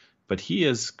scriptures, but he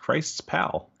is Christ's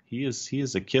pal. He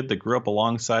is a kid that grew up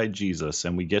alongside Jesus,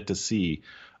 and we get to see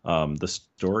the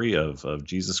story of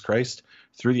Jesus Christ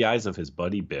through the eyes of his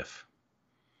buddy Biff.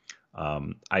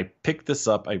 I picked this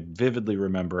up. I vividly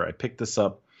remember I picked this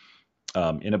up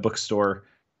in a bookstore,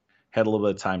 had a little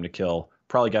bit of time to kill,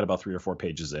 probably got about 3 or 4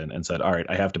 pages in and said, all right,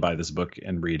 I have to buy this book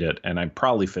and read it. And I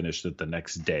probably finished it the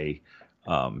next day.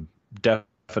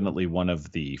 Definitely one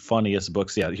of the funniest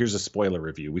books. Yeah, here's a spoiler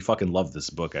review. We fucking love this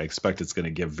book. I expect it's going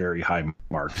to give very high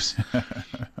marks.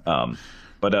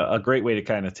 But a great way to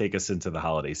kind of take us into the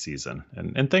holiday season.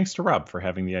 And thanks to Rob for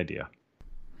having the idea.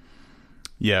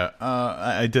 Yeah,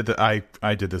 I did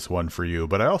I did this one for you,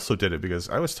 but I also did it because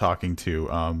I was talking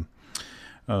to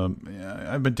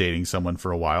I've been dating someone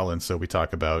for a while, and so we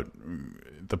talk about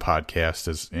the podcast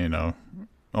as,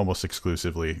 almost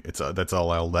exclusively. That's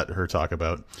all I'll let her talk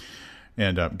about.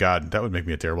 And God, that would make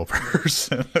me a terrible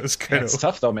person. It's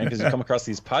tough though, man, because you come across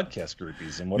these podcast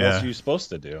groupies, and what else are you supposed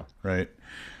to do? Right.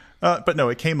 But no,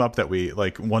 it came up that we,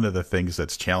 like, one of the things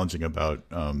that's challenging about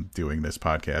doing this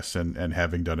podcast and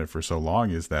having done it for so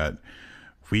long is that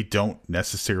we don't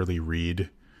necessarily read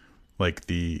like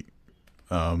the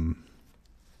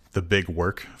big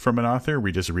work from an author.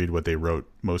 We just read what they wrote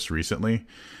most recently.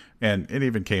 And it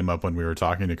even came up when we were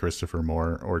talking to Christopher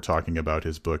Moore or talking about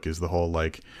his book, is the whole,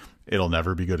 like, it'll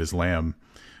never be good as Lamb.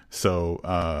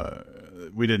 So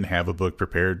we didn't have a book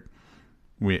prepared.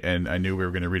 And I knew we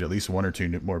were going to read at least 1 or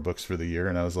 2 more books for the year.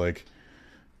 And I was like,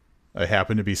 I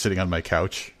happened to be sitting on my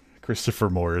couch. Christopher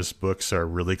Moore's books are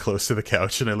really close to the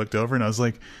couch. And I looked over and I was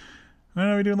like, why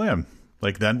don't we do Lamb?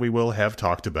 Like, then we will have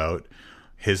talked about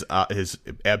his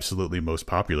absolutely most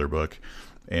popular book.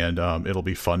 And it'll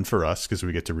be fun for us because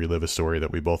we get to relive a story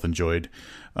that we both enjoyed.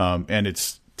 And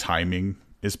its timing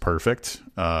is perfect.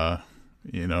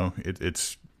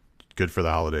 It's good for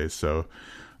the holidays. So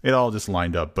it all just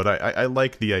lined up. But I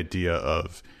like the idea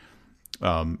of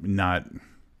not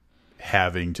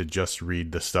having to just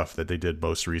read the stuff that they did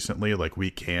most recently. Like, we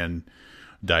can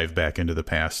dive back into the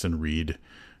past and read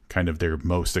kind of their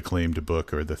most acclaimed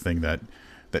book, or the thing that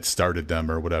started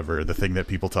them, or whatever, the thing that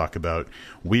people talk about.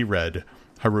 We read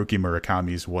Haruki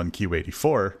Murakami's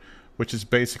 1Q84, which is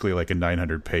basically like a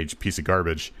 900-page piece of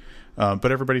garbage.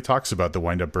 But everybody talks about the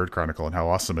Wind-Up Bird Chronicle and how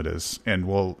awesome it is. And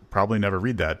we'll probably never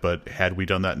read that, but had we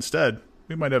done that instead,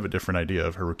 we might have a different idea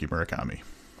of Haruki Murakami.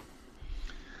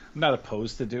 I'm not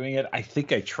opposed to doing it. I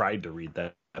think I tried to read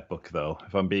that book, though,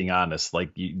 if I'm being honest,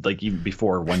 like even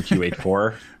before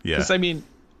 1Q84. Yeah. Because, I mean,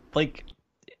 like,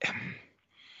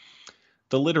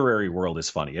 the literary world is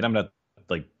funny. And I'm not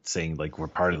like saying like we're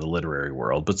part of the literary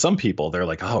world, but some people, they're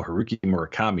like, oh, Haruki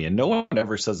Murakami, and no one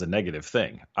ever says a negative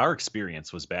thing. Our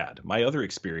experience was bad. My other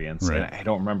experience, right, and I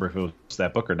don't remember if it was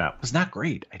that book or not, was not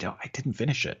great. I didn't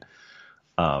finish it.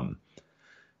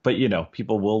 But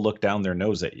people will look down their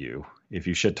nose at you if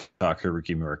you shit talk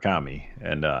Haruki Murakami,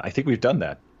 and I think we've done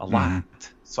that a lot.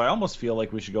 So I almost feel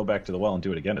like we should go back to the well and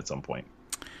do it again at some point.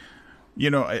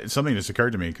 Something just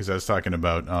occurred to me because I was talking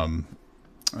about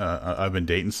I've been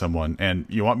dating someone, and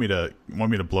you want me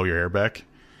to blow your hair back.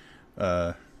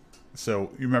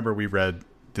 So you remember we read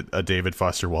a David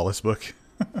Foster Wallace book?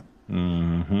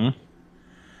 Mm-hmm.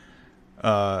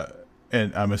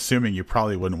 And I'm assuming you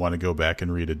probably wouldn't want to go back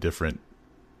and read a different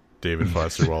David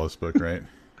Foster Wallace book, right?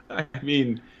 I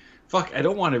mean, fuck, I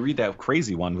don't want to read that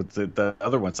crazy one with the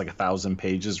other one's like 1,000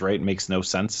 pages, right? It makes no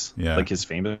sense. Yeah. Like his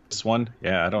famous one.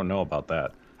 Yeah, I don't know about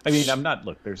that. I mean,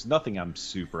 there's nothing I'm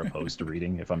super opposed to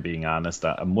reading, if I'm being honest.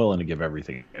 I'm willing to give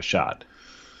everything a shot.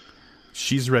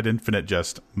 She's read Infinite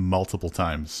Jest multiple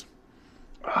times.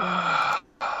 Oh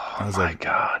my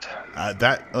God.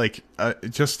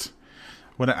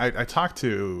 When I talked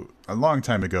to, a long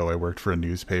time ago, I worked for a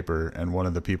newspaper, and one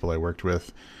of the people I worked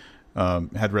with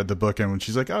had read the book, and when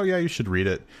she's like, oh yeah, you should read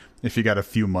it if you got a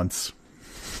few months.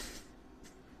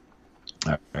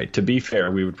 All right. To be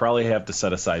fair, we would probably have to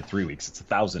set aside 3 weeks. It's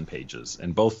 1,000 pages,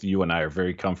 and both you and I are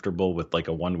very comfortable with like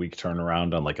a 1 week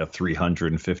turnaround on like a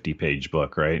 350-page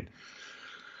book, right?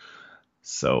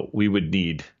 So we would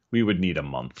need a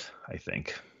month, I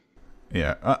think.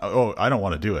 Yeah. I don't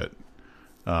want to do it.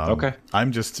 Okay.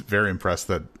 I'm just very impressed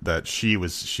that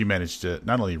she managed to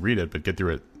not only read it but get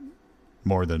through it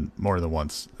more than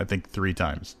once. I think 3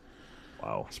 times.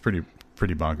 Wow. It's pretty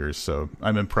bonkers. So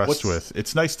I'm impressed with.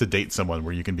 It's nice to date someone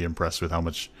where you can be impressed with how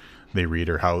much they read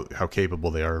or how capable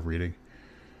they are of reading.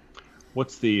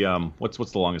 What's the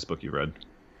longest book you read,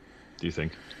 do you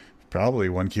think? Probably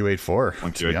 1Q84.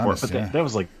 1Q84, but that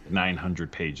was like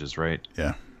 900 pages, right?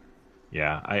 Yeah.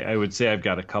 Yeah, I would say I've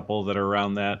got a couple that are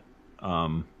around that.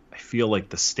 I feel like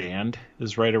The Stand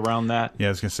is right around that. Yeah, I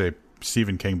was gonna say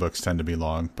Stephen King books tend to be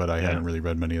long, but I haven't really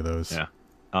read many of those. Yeah.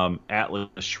 Atlas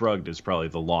Shrugged is probably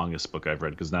the longest book I've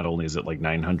read, because not only is it like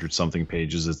 900 something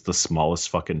pages, it's the smallest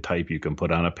fucking type you can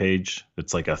put on a page.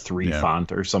 It's like a 3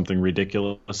 font or something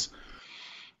ridiculous.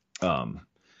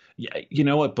 Yeah, you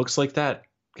know what? Books like that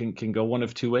can go one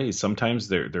of two ways. Sometimes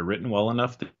they're written well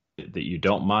enough that you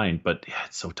don't mind, but yeah,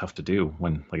 it's so tough to do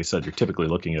when, like I said, you're typically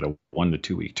looking at a 1 to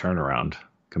 2 week turnaround.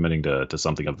 Committing to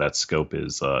something of that scope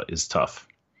is tough.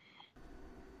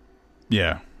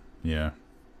 Yeah.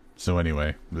 So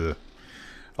anyway,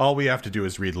 all we have to do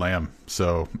is read Lamb.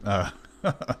 So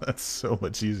that's so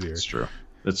much easier.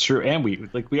 It's true, and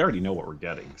we already know what we're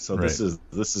getting. So this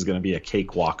is going to be a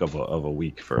cakewalk of a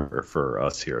week for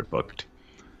us here at Booked.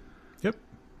 Yep,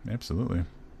 absolutely.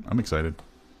 I'm excited.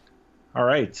 All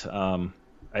right.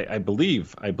 I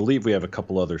believe we have a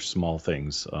couple other small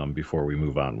things before we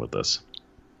move on with this.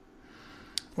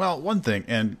 Well, one thing,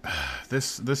 and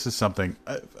this is something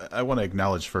I want to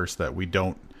acknowledge first, that we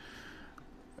don't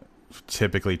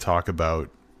typically talk about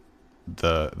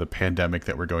the pandemic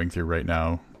that we're going through right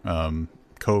now.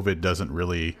 COVID doesn't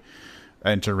really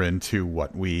enter into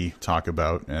what we talk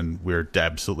about, and we're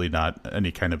absolutely not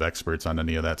any kind of experts on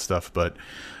any of that stuff. But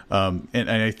and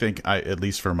I think at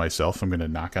least for myself, I'm going to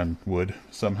knock on wood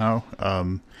somehow.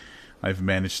 I've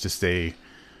managed to stay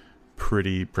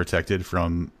pretty protected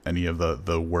from any of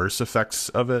the worst effects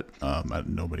of it.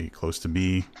 Nobody close to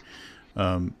me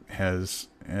has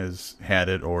had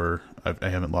it, or I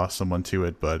haven't lost someone to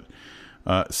it, but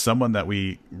someone that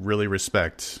we really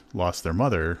respect lost their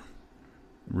mother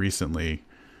recently,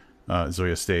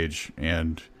 Zoya Stage,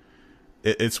 and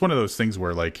it's one of those things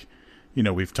where, like, you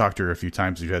know, we've talked to her a few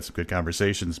times, we've had some good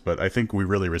conversations, but I think we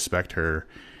really respect her,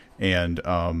 and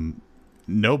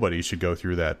nobody should go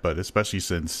through that, but especially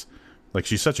since, like,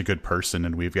 she's such a good person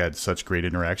and we've had such great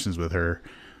interactions with her.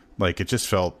 Like, it just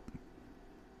felt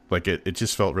like it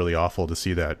just felt really awful to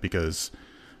see that, because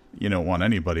you don't want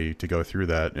anybody to go through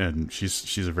that, and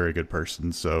she's a very good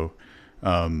person. So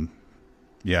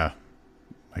yeah,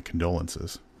 my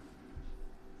condolences.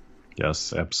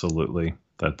 Yes, absolutely.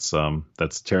 That's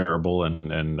terrible,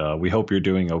 and we hope you're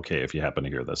doing okay if you happen to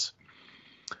hear this.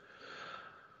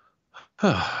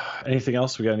 Anything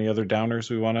else? We got any other downers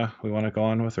we wanna go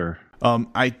on with, or?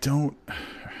 I don't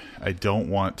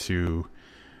want to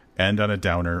end on a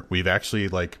downer. We've actually,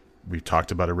 we've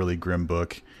talked about a really grim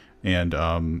book, and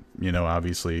you know,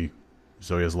 obviously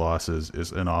Zoya's loss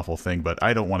is an awful thing, but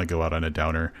I don't want to go out on a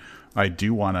downer. I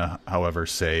do want to, however,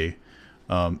 say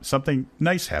something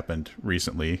nice happened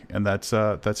recently, and that's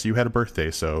you had a birthday.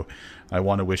 So I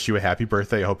want to wish you a happy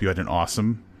birthday. I hope you had an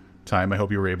awesome time. I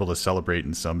hope you were able to celebrate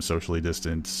in some socially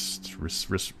distanced,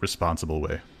 responsible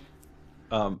way.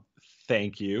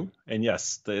 Thank you. And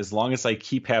yes, as long as I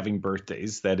keep having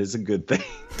birthdays, that is a good thing.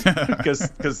 because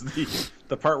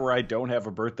the part where I don't have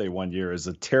a birthday one year is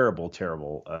a terrible thing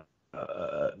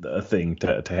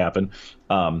to happen.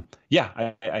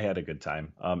 Yeah, I had a good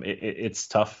time. It's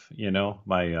tough, you know.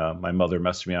 My mother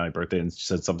messaged me on my birthday and she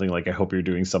said something like, "I hope you're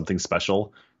doing something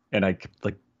special," and I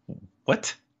like,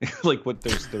 what? Like, what?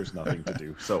 There's nothing to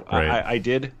do. So right. I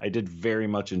did very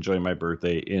much enjoy my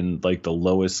birthday in like the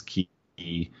lowest key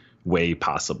way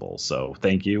possible. So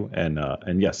thank you,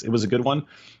 and yes, it was a good one.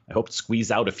 I hope to squeeze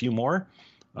out a few more.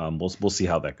 We'll see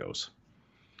how that goes.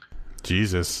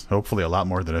 Jesus, hopefully a lot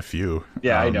more than a few.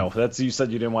 Yeah, I know. You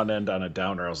said you didn't want to end on a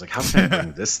downer. I was like, how can I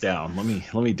bring this down?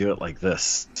 Let me do it like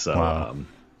this. So wow.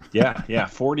 Yeah,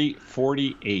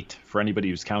 48 for anybody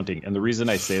who's counting. And the reason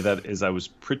I say that is I was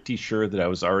pretty sure that I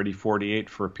was already 48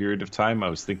 for a period of time. I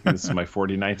was thinking this is my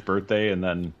 49th birthday, and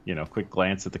then, you know, quick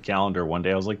glance at the calendar one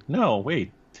day, I was like, no,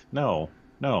 wait, no,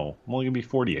 I'm only gonna be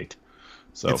 48.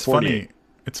 So it's 48. funny.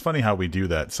 It's funny how we do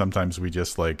that. Sometimes we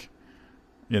just, like,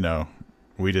 you know,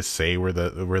 we just say we're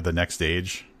the next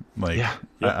age. Like, yeah.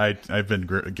 I've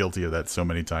been guilty of that so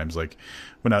many times. Like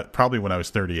when I was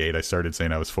 38, I started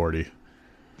saying I was 40.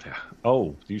 Yeah.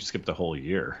 Oh, you skipped a whole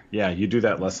year. Yeah, you do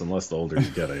that less and less the older you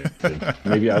get, I think.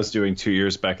 Maybe I was doing 2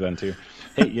 years back then too.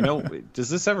 Hey, you know, does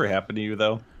this ever happen to you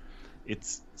though?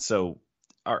 It's so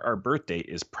our birthday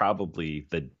is probably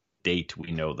the date we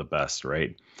know the best, right?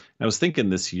 And I was thinking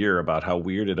this year about how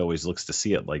weird it always looks to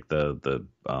see it, like the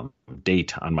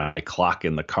date on my clock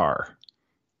in the car.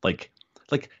 Like,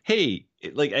 hey,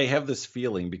 like I have this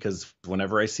feeling because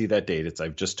whenever I see that date,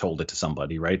 I've just told it to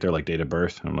somebody, right? They're like, date of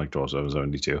birth. I'm like,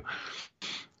 12/7/72.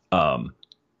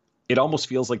 it almost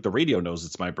feels like the radio knows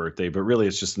it's my birthday, but really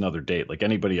it's just another date. Like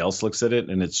anybody else looks at it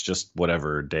and it's just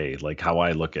whatever day, like how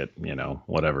I look at,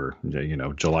 whatever,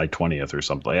 July 20th or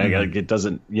something. Mm-hmm. It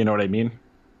doesn't, you know what I mean?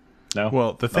 No.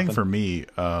 Well, the Nothing? thing for me,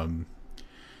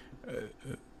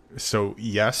 so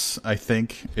yes, I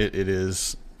think it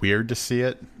is weird to see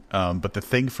it. But the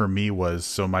thing for me was,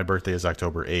 so my birthday is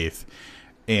October 8th.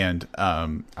 And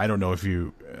I don't know if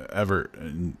you ever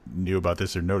knew about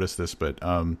this or noticed this, but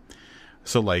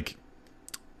so like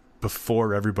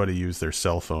before everybody used their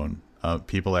cell phone,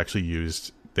 people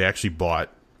actually bought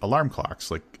alarm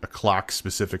clocks, like a clock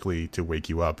specifically to wake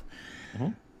you up. Mm-hmm.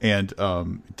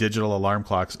 And digital alarm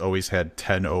clocks always had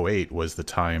 10:08 was the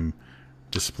time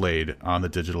displayed on the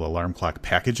digital alarm clock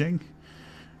packaging.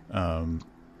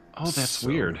 Oh, that's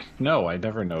weird. No, I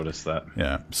never noticed that.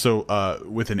 Yeah. So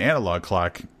with an analog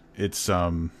clock, it's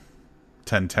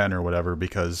 10:10 or whatever,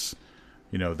 because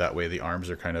that way the arms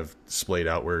are kind of splayed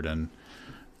outward and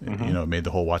it made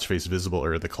the whole watch face visible,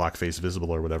 or the clock face visible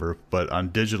or whatever. But on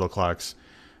digital clocks,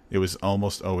 it was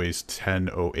almost always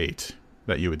 10:08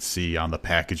 that you would see on the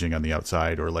packaging on the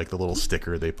outside, or like the little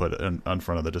sticker they put on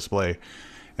front of the display.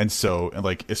 And so,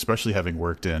 like, especially having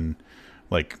worked in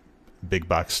like big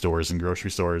box stores and grocery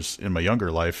stores in my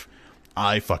younger life,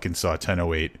 I fucking saw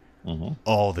 10:08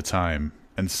 all the time.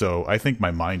 And so I think my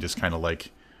mind just kind of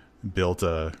like built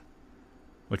a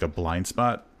blind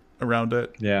spot around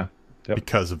it. Yeah. Yep.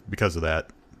 Because of that.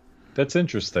 That's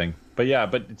interesting. But yeah,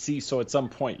 see, so at some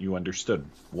point you understood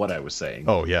what I was saying.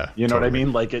 Oh yeah. You know what I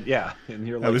mean? Like it, yeah. And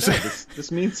you're like,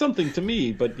 this means something to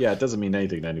me, but yeah, it doesn't mean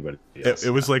anything to anybody else. It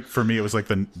was like, for me, it was like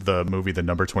the movie, The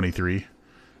Number 23.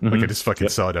 Like I just fucking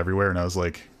saw it everywhere, and I was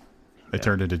like, I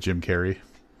turned into Jim Carrey.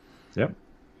 Yep.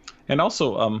 And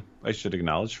also, I should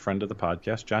acknowledge, friend of the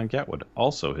podcast, John Gatwood,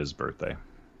 also his birthday.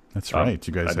 That's right.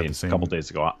 You guys have the same. A couple days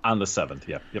ago, on the 7th.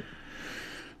 Yep.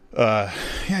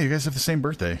 Yeah, you guys have the same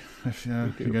birthday.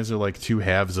 You guys are like two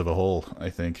halves of a whole,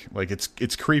 I think. Like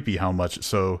it's creepy how much.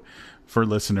 So for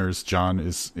listeners, John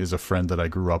is a friend that I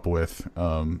grew up with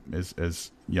as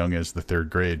young as the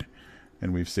 3rd grade,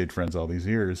 and we've stayed friends all these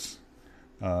years.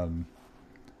 And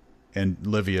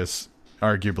Livius,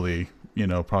 arguably,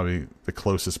 probably the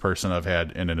closest person I've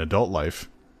had in an adult life,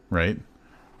 right?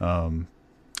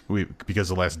 Because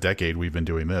the last decade we've been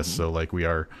doing this, so like we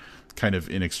are kind of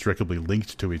inextricably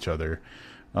linked to each other.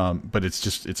 But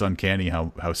it's uncanny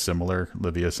how similar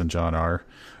Livius and John are,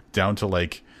 down to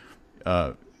like,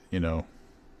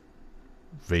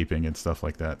 vaping and stuff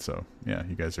like that. So yeah,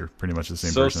 you guys are pretty much the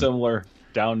same person. So similar,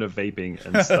 down to vaping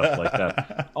and stuff like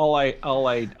that. All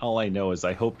I know is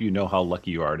I hope you know how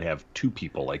lucky you are to have 2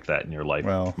 people like that in your life.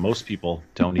 Well, most people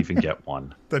don't even get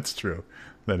one. That's true.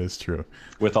 That is true.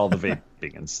 With all the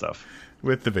vaping and stuff.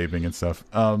 With the vaping and stuff.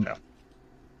 Yeah.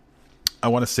 I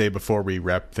want to say before we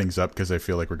wrap things up, because I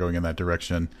feel like we're going in that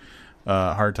direction,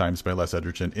 Hard Times by Les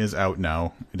Edgerton is out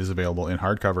now. It is available in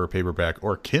hardcover, paperback,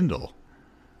 or Kindle.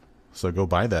 So go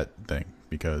buy that thing,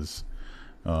 because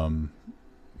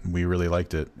we really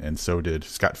liked it, and so did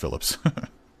Scott Phillips.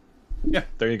 Yeah,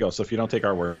 there you go. So if you don't take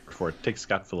our word for it, take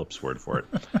Scott Phillips' word for it.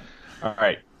 All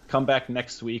right. Come back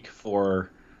next week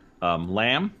for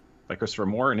Lamb by Christopher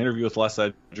Moore, an interview with Les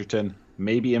Edgerton,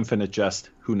 maybe Infinite Jest,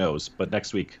 who knows? But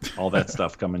next week, all that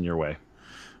stuff coming your way.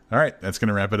 All right, that's going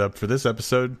to wrap it up for this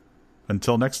episode.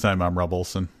 Until next time, I'm Rob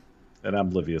Olson. And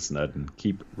I'm Livius Ned, and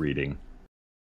keep reading.